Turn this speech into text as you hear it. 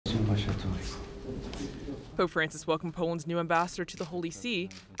Pope Francis welcomed Poland's new ambassador to the Holy See,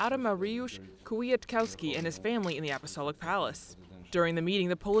 Adam Mariusz Kwiatkowski, and his family in the Apostolic Palace. During the meeting,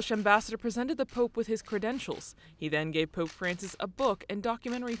 the Polish ambassador presented the Pope with his credentials. He then gave Pope Francis a book and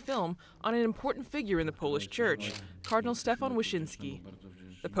documentary film on an important figure in the Polish Church, Cardinal Stefan.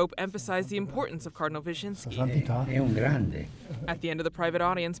 The Pope emphasized the importance of Cardinal Wyszynski. At the end of the private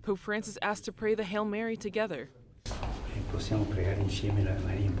audience, Pope Francis asked to pray the Hail Mary together.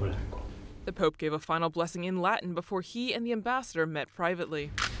 The Pope gave a final blessing in Latin before he and the ambassador met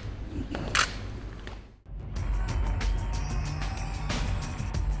privately.